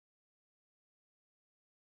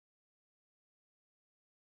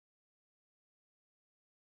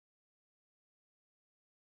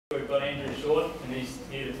is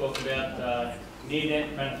here to talk about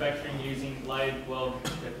near-net manufacturing using lathe weld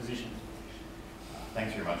deposition.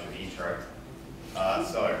 Thanks very much for the intro.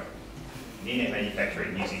 So, near-net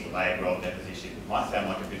manufacturing using lathe weld deposition might sound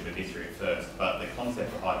like a bit of a mystery at first, but the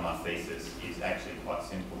concept behind my thesis is actually quite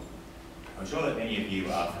simple. I'm sure that many of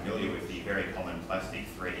you are familiar with the very common plastic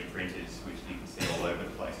 3D printers, which you can see all over the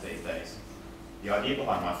place these days. The idea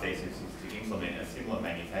behind my thesis is to implement a similar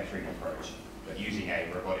manufacturing approach, but using a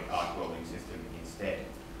robotic arc welding system instead.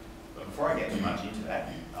 But before I get too much into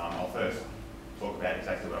that, I'll first talk about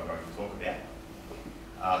exactly what I'm going to talk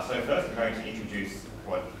about. So first I'm going to introduce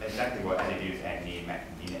exactly what additive and near-net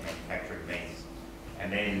manufacturing means,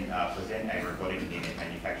 and then present a robotic near-net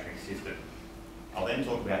manufacturing system. I'll then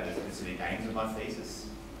talk about the specific aims of my thesis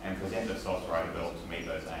and present a software developed to meet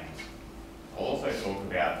those aims. I'll also talk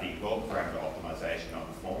about the weld parameter optimization I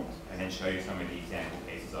performed and then show you some of the example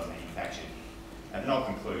pieces I manufactured. And then I'll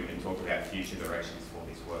conclude and talk about future directions for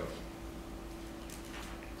this work.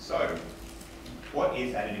 So, what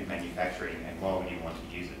is additive manufacturing and why would you want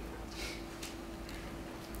to use it?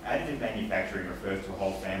 Additive manufacturing refers to a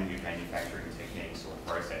whole family of manufacturing techniques or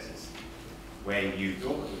processes where you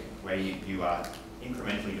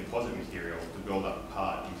incrementally deposit material to build up a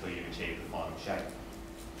part until you've achieved the final shape.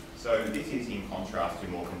 So this is in contrast to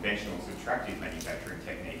more conventional subtractive manufacturing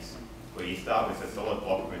techniques where you start with a solid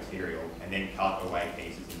block of material and then cut away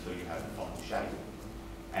pieces until you have the final shape.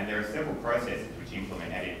 And there are several processes which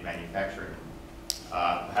implement additive manufacturing.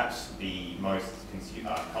 Perhaps the most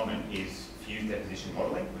common is fused deposition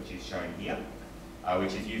modelling, which is shown here,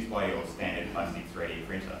 which is used by your standard plastic 3D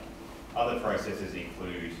printer. Other processes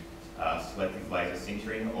include selective laser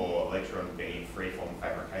sintering or electron beam freeform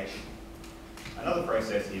fabrication. Another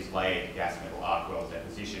process is layered gas metal arc weld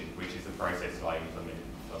deposition, which is the process I implemented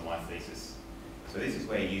for my thesis. So this is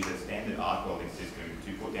where you use a standard arc welding system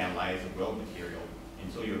to put down layers of weld material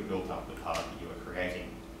until you have built up the part that you are creating.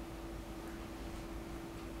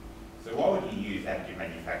 So why would you use additive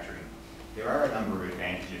manufacturing? There are a number of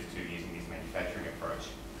advantages to using this manufacturing approach,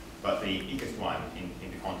 but the biggest one in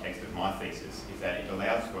the context of my thesis is that it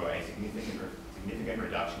allows for a significant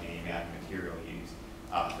reduction in the amount of material used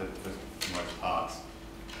for most parts.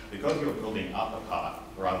 Because you're building up a part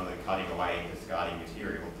rather than cutting away and discarding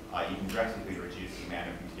material, you can drastically reduce the amount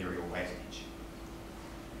of material wastage.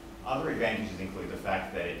 Other advantages include the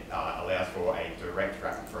fact that it allows for a direct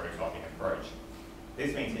rapid prototyping approach.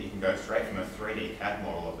 This means that you can go straight from a 3D CAD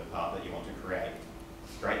model of the part that you want to create,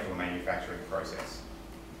 straight to a manufacturing process.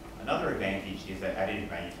 Another advantage is that additive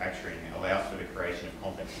manufacturing allows for the creation of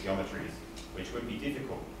complex geometries, which would be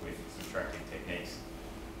difficult with subtractive techniques.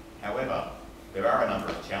 However, there are a number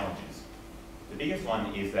of challenges. The biggest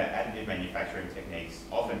one is that additive manufacturing techniques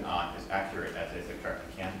often aren't as accurate as their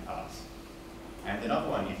subtractive counterparts. And another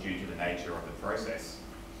one is due to the nature of the process.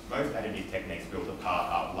 Most additive techniques build a part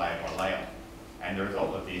up layer by layer, and the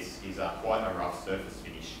result of this is quite a rough surface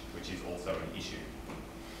finish, which is also an issue.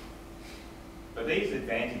 But these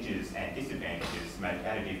advantages and disadvantages make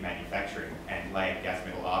additive manufacturing and layered gas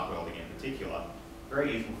metal arc welding in particular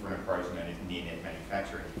very useful for an approach known as near-net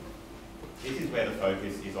manufacturing. This is where the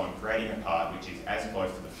focus is on creating a part which is as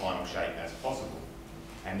close to the final shape as possible,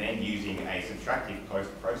 and then using a subtractive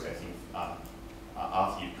post-processing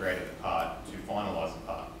after you've created the part to finalise the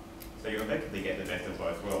part. So you effectively get the best of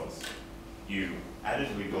both worlds. You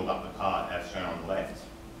additively build up the part as shown on the left,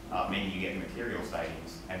 meaning you get material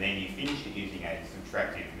savings, and then you finish it using a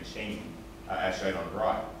subtractive machining as shown on the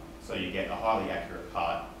right. So you get a highly accurate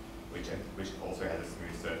part which also has a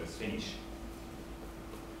smooth surface finish.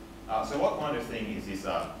 So what kind of thing is this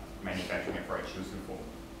manufacturing approach useful for?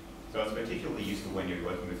 So it's particularly useful when you're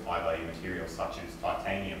working with high value materials such as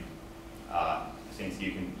titanium, since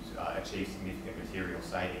you can achieve significant material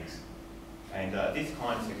savings. And this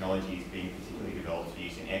kind of technology is being particularly developed for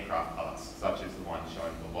use in aircraft parts, such as the one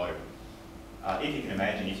shown below. If you can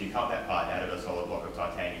imagine, if you cut that part out of a solid block of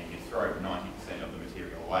titanium, you throw 90% of the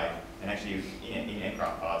material away. And actually, in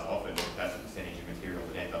aircraft parts, often that's the percentage of material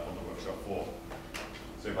that ends up on the workshop floor.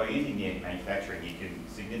 So by using near-net manufacturing, you can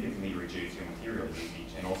significantly reduce your material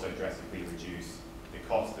usage and also drastically reduce the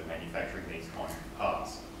cost of manufacturing these kinds of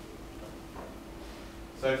parts.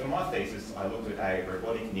 So for my thesis, I looked at a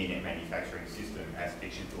robotic near-net manufacturing system as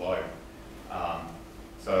pictured below.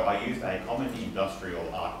 So I used a common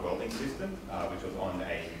industrial arc welding system, which was on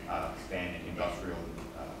a standard industrial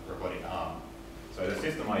robotic arm. So the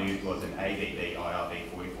system I used was an ABB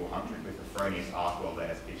 4400 with a Fronius arc welder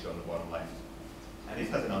as pictured on the bottom left. And this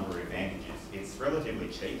has a number of advantages. It's relatively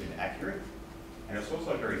cheap and accurate, and it's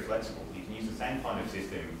also very flexible. You can use the same kind of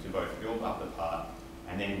system to both build up the part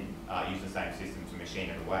and then use the same system to machine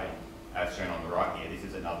it away. as shown on the right here. This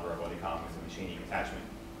is another robotic arm with a machining attachment.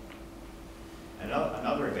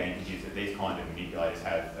 Another advantage is that these kind of manipulators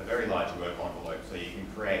have a very large work envelope, so you can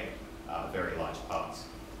create very large parts.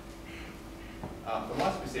 For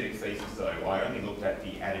my specific thesis though, I only looked at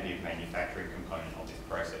the additive manufacturing component of this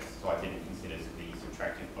process, so I didn't consider the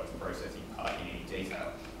subtractive post-processing part in any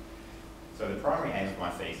detail. So the primary aim of my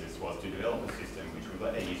thesis was to develop a system which would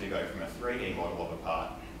let a user go from a 3D model of a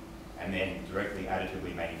part and then directly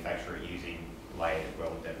additively manufacture it using layered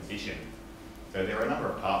weld deposition. So there are a number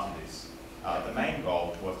of parts of this. The main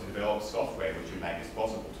goal was to develop software which would make this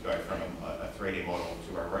possible to go from a 3D model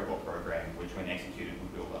to a robot program which when executed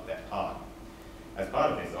would build up that part. As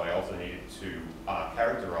part of this, I also needed to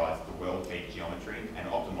characterise the weld bead geometry and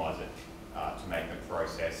optimise it to make the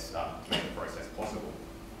process possible.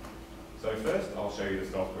 So first, I'll show you the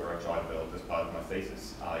software I tried to develop as part of my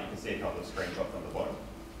thesis. You can see a couple of screenshots on the bottom.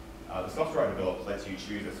 The software I developed lets you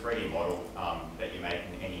choose a 3D model that you make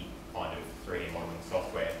in any kind of 3D modelling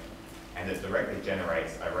software, and it directly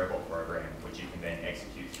generates a robot program which you can then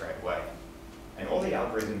execute straight away. And all the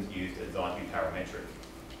algorithms used are designed to be parametric.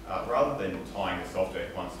 Rather than tying the software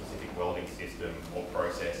to one specific welding system or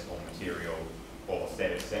process or material or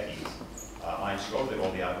set of settings, I ensured that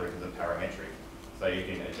all the algorithms are parametric, so you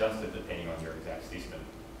can adjust it depending on your exact system.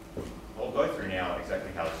 I'll go through now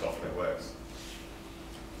exactly how the software works.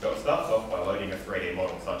 So it starts off by loading a 3D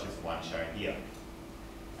model such as the one shown here.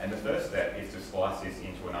 And the first step is to slice this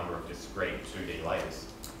into a number of discrete 2D layers,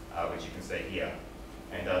 which you can see here.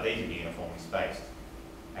 And these are uniformly spaced.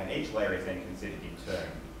 And each layer is then considered in turn.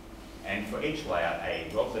 And for each layer,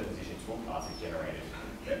 a weld deposition toolpath is generated,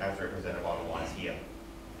 as represented by the lines here.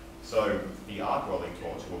 So the arc welding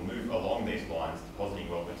torch will move along these lines, depositing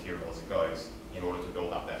weld material as it goes, in order to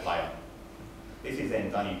build up that layer. This is then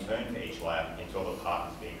done in turn for each layer until the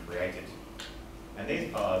part is being created. And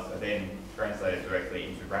these parts are then translated directly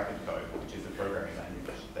into rapid code, which is the programming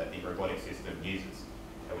language that the robotic system uses,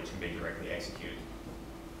 and which can be directly executed.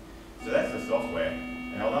 So that's the software,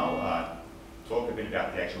 and I'll now talk a bit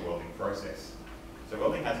about the actual welding process. So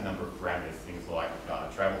welding has a number of parameters, things like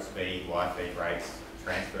travel speed, wire feed rates,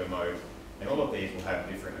 transfer mode, and all of these will have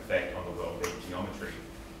a different effect on the weld bead geometry.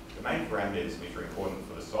 The main parameters which are important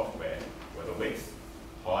for the software were the width,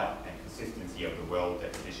 height, and consistency of the weld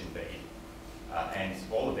deposition bead. And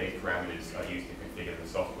all of these parameters are used to configure the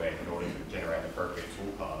software in order to generate appropriate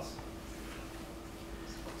toolpaths.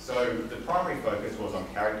 So the primary focus was on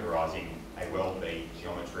characterising a weld bead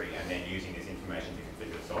geometry and then using this information to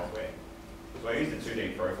configure the software. So I used a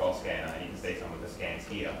 2D profile scanner, and you can see some of the scans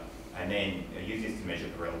here, and then use this to measure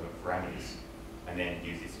the relevant parameters, and then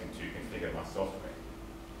use this to configure my software.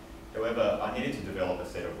 However, I needed to develop a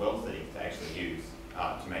set of weld settings to actually use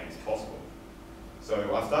to make this possible.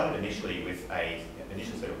 So I started initially with an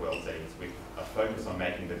initial set of weld settings with a focus on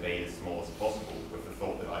making the bead as small as possible, with the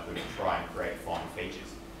thought that I could try and create fine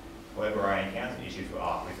features. However, I encountered issues with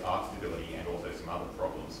arc stability and also some other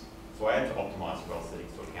problems. So I had to optimise the weld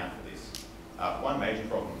settings to account for this. One major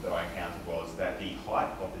problem that I encountered was that the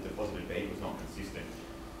height of the deposited bead was not consistent.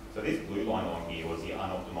 So this blue line along here was the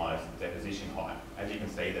unoptimised deposition height. As you can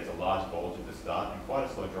see, there's a large bulge at the start and quite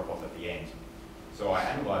a slow drop off at the end. So I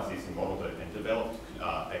analysed this and modelled it and developed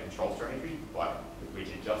a control strategy which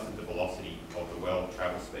adjusted the velocity of the weld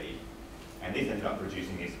travel speed. And this ended up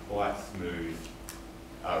producing this quite smooth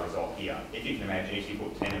result here. If you can imagine, if you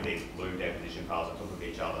put 10 of these blue deposition paths on top of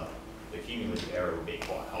each other, the cumulative error will be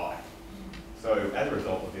quite high. So as a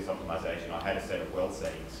result of this optimisation, I had a set of weld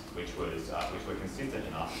settings which were consistent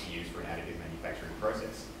enough to use for an additive manufacturing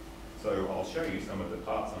process. So I'll show you some of the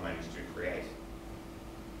parts I managed to create.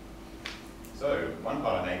 So one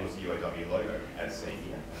part I made was the UAW logo, as seen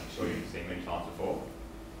here. I'm sure you've seen many times before.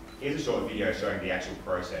 Here's a short video showing the actual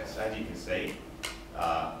process. As you can see,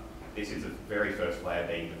 this is the very first layer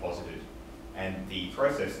being deposited, and the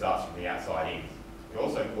process starts from the outside in. It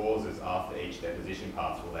also pauses after each deposition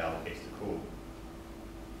pass to allow the piece to cool.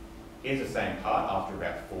 Here's the same part after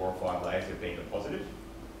about 4 or 5 layers have been deposited,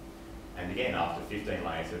 and again after 15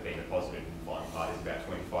 layers have been deposited, and the final part is about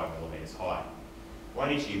 25mm high. One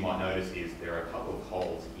issue you might notice is there are a couple of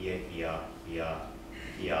holes here, here, here,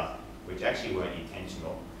 here, which actually weren't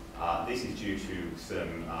intentional. This is due to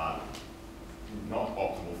some not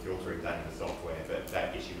optimal filtering done in the software, but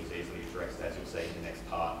that issue was easily addressed, as you'll see in the next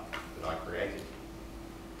part that I created.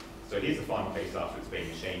 So here's the final piece after it's been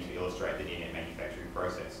machined to illustrate the near-net manufacturing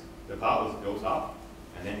process. The part was built up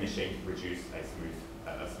and then machined to produce a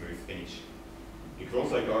smooth finish. You could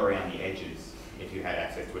also go around the edges if you had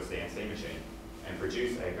access to a CNC machine and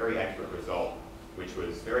produce a very accurate result, which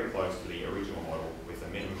was very close to the original model with a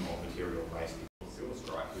minimum of material waste.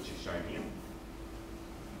 stripe, which is shown here.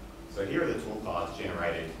 So here are the toolpaths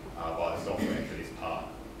generated by the software for this part.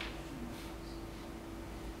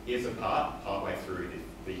 Here's a part partway through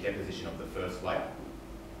the deposition of the first layer.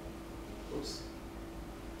 Oops,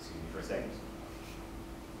 excuse me for a second.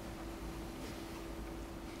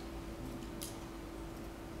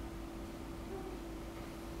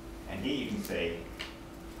 And here you can see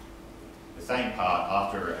the same part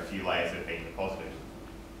after a few layers have been deposited.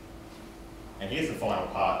 And here's the final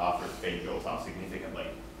part after it's been built up significantly.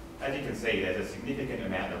 As you can see, there's a significant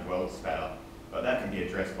amount of weld spatter, but that can be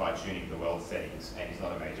addressed by tuning the weld settings and is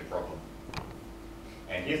not a major problem.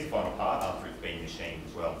 And here's the final part after it's been machined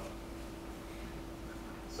as well.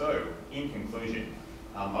 So, in conclusion,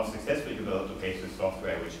 I've successfully developed a piece of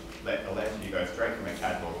software which allows you to go straight from a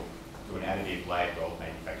CAD model to an additive lathe weld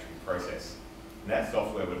manufacturing process. And that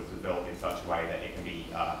software was developed in such a way that it can be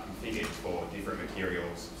configured for different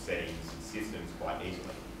materials, settings, and systems quite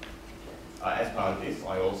easily. As part of this,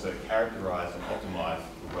 I also characterised and optimised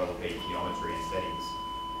the weld bead geometry and settings.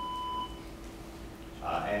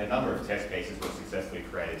 And a number of test cases were successfully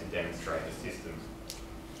created to demonstrate the system.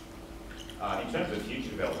 In terms of future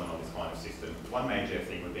development on this kind of system, one major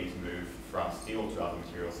thing would be to move from steel to other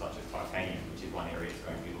materials such as titanium, which is one area that's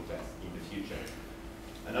going to be looked at in the future.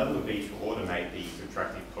 Another would be to automate the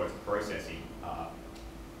subtractive post-processing.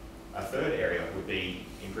 A third area would be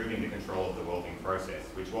improving the control of the welding process,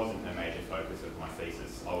 which wasn't a major focus of my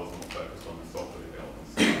thesis. I was more focused on the software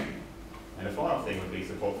developments. And the final thing would be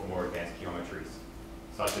support for more advanced geometries,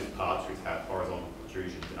 such as parts which have horizontal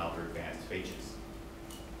protrusions and other advanced features.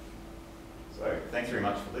 So, thanks very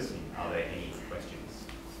much for listening. Are there any questions?